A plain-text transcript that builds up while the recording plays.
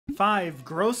5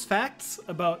 gross facts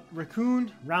about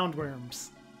raccoon roundworms.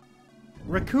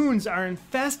 Raccoons are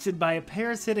infested by a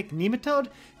parasitic nematode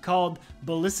called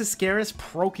Baylisascaris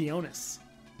procyonis.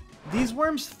 These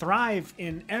worms thrive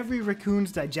in every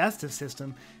raccoon's digestive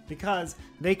system because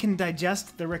they can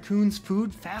digest the raccoon's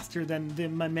food faster than the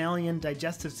mammalian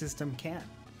digestive system can.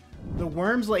 The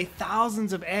worms lay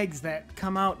thousands of eggs that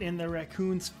come out in the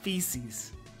raccoon's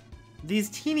feces. These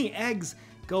teeny eggs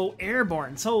go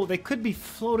airborne, so they could be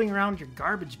floating around your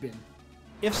garbage bin.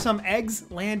 If some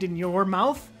eggs land in your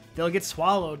mouth, they'll get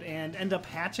swallowed and end up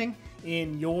hatching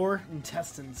in your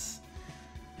intestines.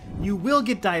 You will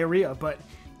get diarrhea, but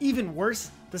even worse,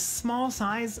 the small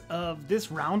size of this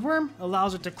roundworm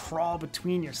allows it to crawl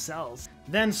between your cells,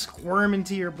 then squirm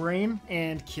into your brain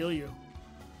and kill you.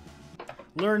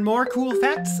 Learn more cool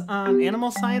facts on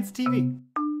Animal Science TV.